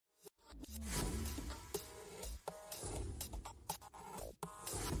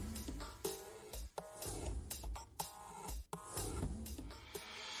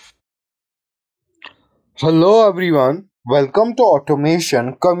Hello everyone, welcome to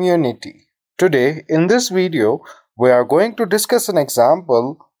Automation Community. Today in this video we are going to discuss an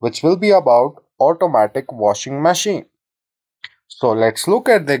example which will be about automatic washing machine. So let's look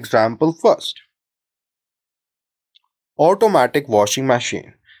at the example first. Automatic washing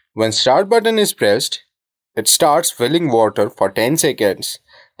machine. When start button is pressed, it starts filling water for 10 seconds,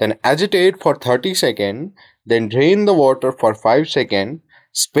 then agitate for 30 seconds, then drain the water for 5 seconds,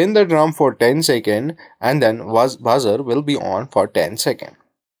 spin the drum for 10 seconds, and then buzzer will be on for 10 seconds.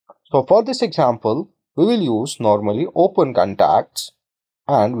 So for this example, we will use normally open contacts,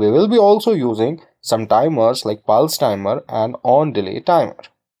 and we will be also using some timers like pulse timer and on delay timer.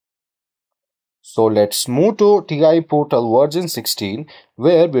 So let's move to TI Portal version 16,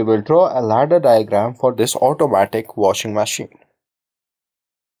 where we will draw a ladder diagram for this automatic washing machine.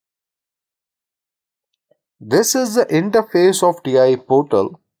 This is the interface of TI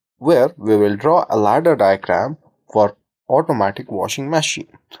Portal, where we will draw a ladder diagram for automatic washing machine.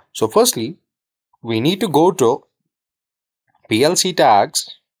 So firstly, we need to go to PLC tags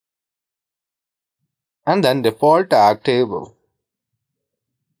and then default tag table.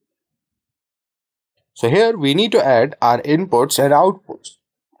 So here we need to add our inputs and outputs.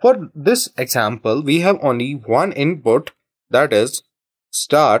 For this example, we have only one input, that is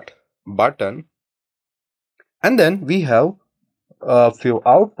start button, and then we have a few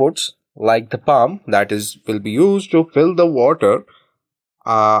outputs like the pump that will be used to fill the water.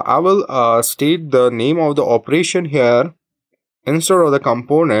 I will state the name of the operation here. Instead of the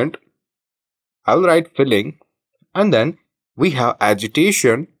component, I will write filling, and then we have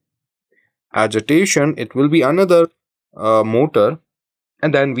agitation. It will be another motor,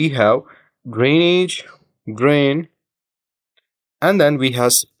 and then we have drainage, drain, and then we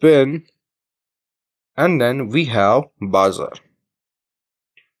have spin, and then we have buzzer.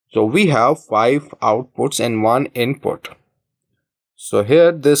 So we have 5 outputs and 1 input. So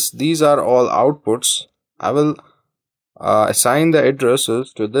here these are all outputs. I will assign the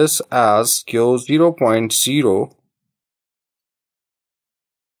addresses to this as Q0.0,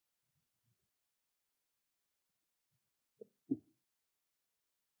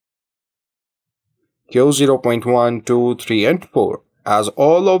 Q0.1, 2, 3 and 4. As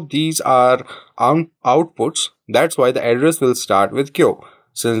all of these are outputs, that's why the address will start with Q.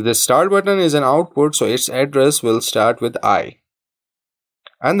 Since the start button is an output, so its address will start with I.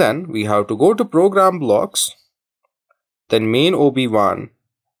 And then we have to go to program blocks, then main OB1.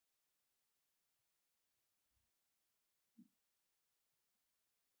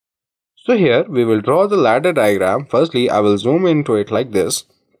 So here we will draw the ladder diagram. Firstly, I will zoom into it like this.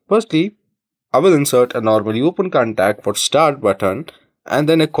 Firstly, I will insert a normally open contact for start button and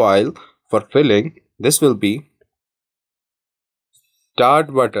then a coil for filling. This will be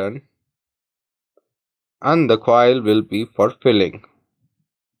start button and the coil will be for filling.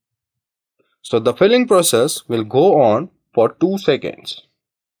 So the filling process will go on for 2 seconds.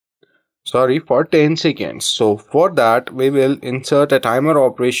 For 10 seconds. So for that we will insert a timer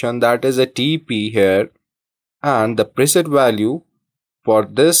operation, that is a TP here, and the preset value for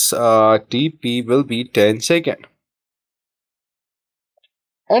this TP will be 10 seconds.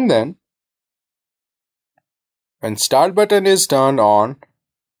 And then when start button is turned on,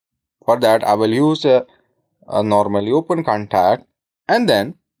 for that I will use a normally open contact, and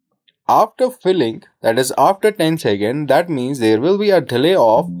then after filling, that is after 10 seconds, that means there will be a delay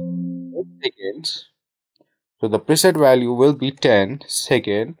of 10 seconds. So the preset value will be 10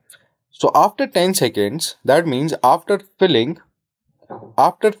 seconds. So after 10 seconds, that means after filling,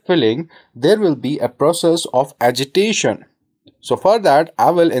 there will be a process of agitation. So for that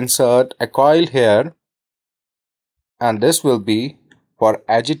I will insert a coil here, and this will be for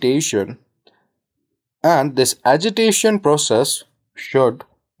agitation, and this agitation process should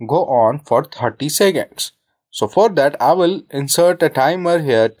go on for 30 seconds. So for that I will insert a timer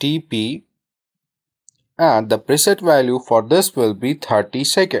here, TP, and the preset value for this will be 30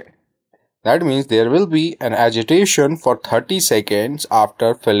 seconds. That means there will be an agitation for 30 seconds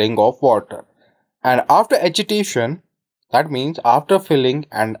after filling of water. And after agitation, that means after filling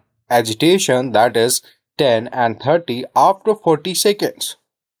and agitation, that is 10 and 30 after 40 seconds.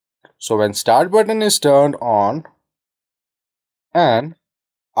 So when start button is turned on and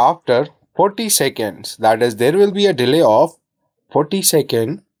after 40 seconds, that is there will be a delay of 40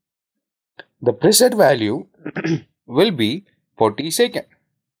 seconds, the preset value will be 40 seconds.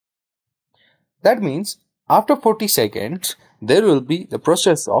 That means after 40 seconds, there will be the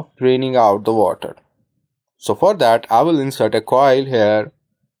process of draining out the water. So for that, I will insert a coil here,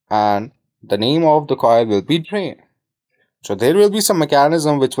 and the name of the coil will be drain. So there will be some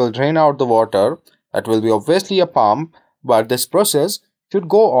mechanism which will drain out the water, That will be obviously a pump, but this process should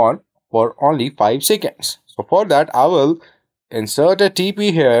go on for only 5 seconds. So for that, I will insert a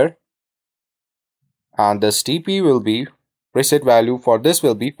TP here, and this TP will be preset value for this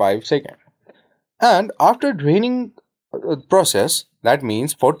will be 5 seconds. And after draining process, that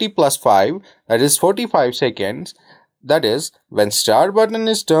means 40 plus 5, that is 45 seconds. That is, when start button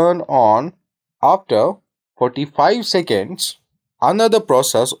is turned on, after 45 seconds, another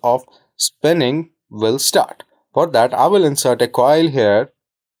process of spinning will start. For that, I will insert a coil here,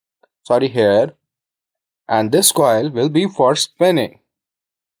 and this coil will be for spinning.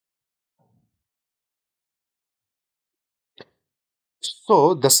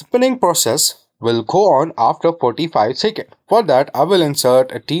 So the spinning process will go on after 45 seconds. For that, I will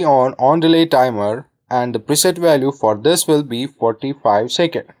insert a T on delay timer, and the preset value for this will be 45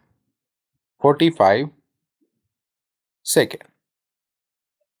 seconds. 45 seconds.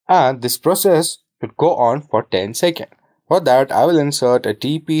 And this process should go on for 10 seconds. For that, I will insert a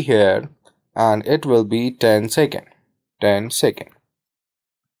TP here, and it will be 10 seconds. 10 seconds.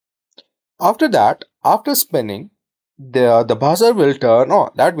 After that, after spinning, the buzzer will turn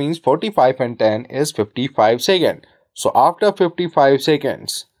on. That means 45 and 10 is 55 seconds. So after 55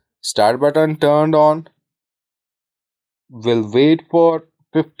 seconds, start button turned on. Will wait for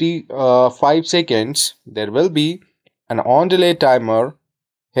 55 seconds. There will be an on delay timer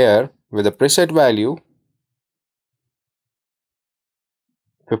here with a preset value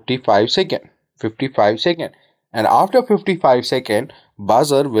 55 seconds. 55 seconds. And after 55 seconds,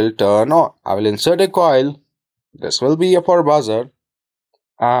 buzzer will turn on. I will insert a coil. This will be for buzzer,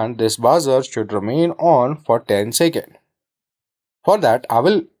 and this buzzer should remain on for 10 seconds. For that, I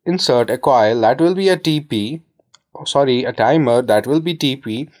will insert a coil that will be a a timer that will be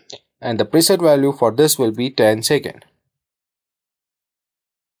TP, and the preset value for this will be 10 seconds.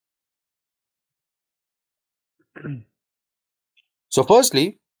 So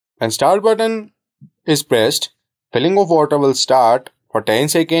firstly, when start button is pressed, filling of water will start for 10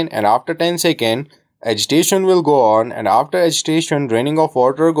 seconds, and after 10 seconds, agitation will go on, and after agitation, draining of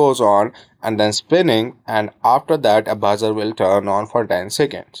water goes on, and then spinning, and after that a buzzer will turn on for 10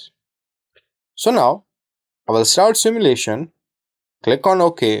 seconds. So now, I will start simulation, click on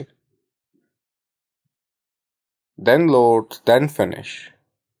OK, then load, then finish.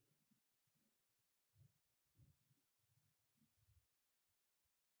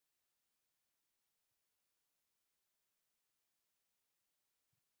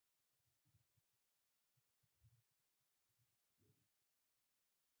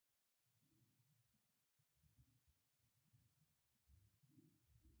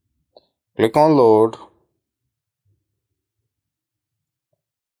 Click on load,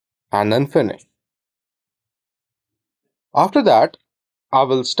 and then finish. After that, I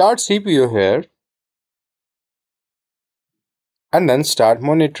will start CPU here, and then start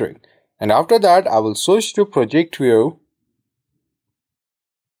monitoring. And after that, I will switch to project view.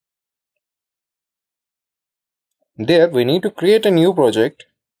 There, we need to create a new project.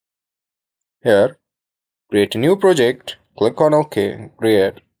 Here, create a new project, click on OK,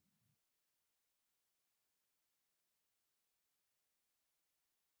 create.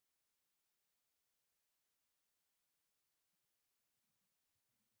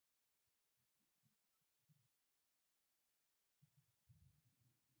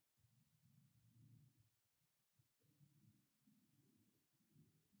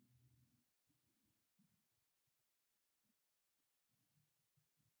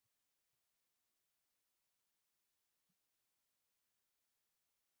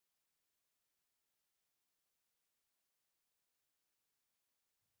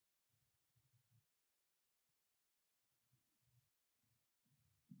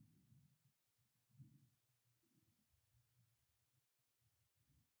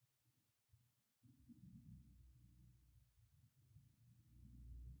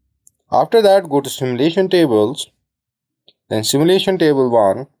 After that, go to simulation tables, then simulation table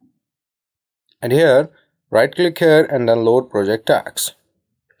 1, and here right click here and then load project tags.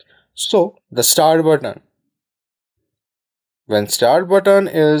 So the start button, when start button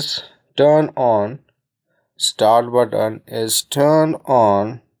is turned on,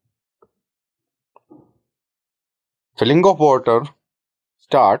 filling of water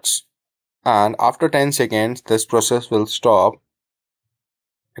starts, and after 10 seconds this process will stop.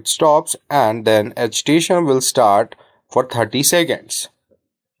 It stops, and then agitation will start for 30 seconds.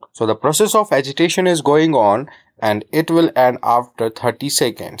 So the process of agitation is going on, and it will end after 30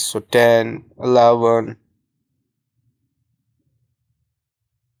 seconds. So 10, 11,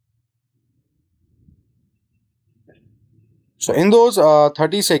 So in those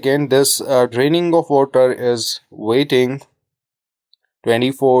 30 seconds, this draining of water is waiting.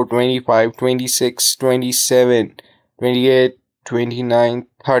 24, 25, 26, 27, 28, 29,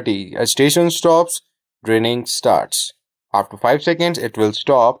 30. Agitation stops, draining starts. After 5 seconds, it will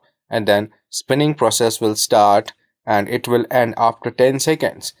stop, and then spinning process will start, and it will end after 10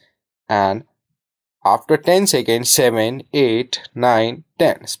 seconds. And after 10 seconds, 7, 8, 9,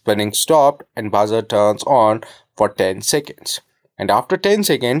 10. Spinning stopped, and buzzer turns on for 10 seconds. And after 10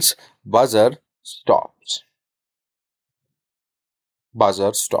 seconds, buzzer stops.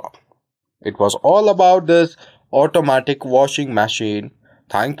 Buzzer stop. It was all about this automatic washing machine.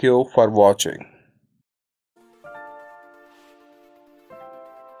 Thank you for watching.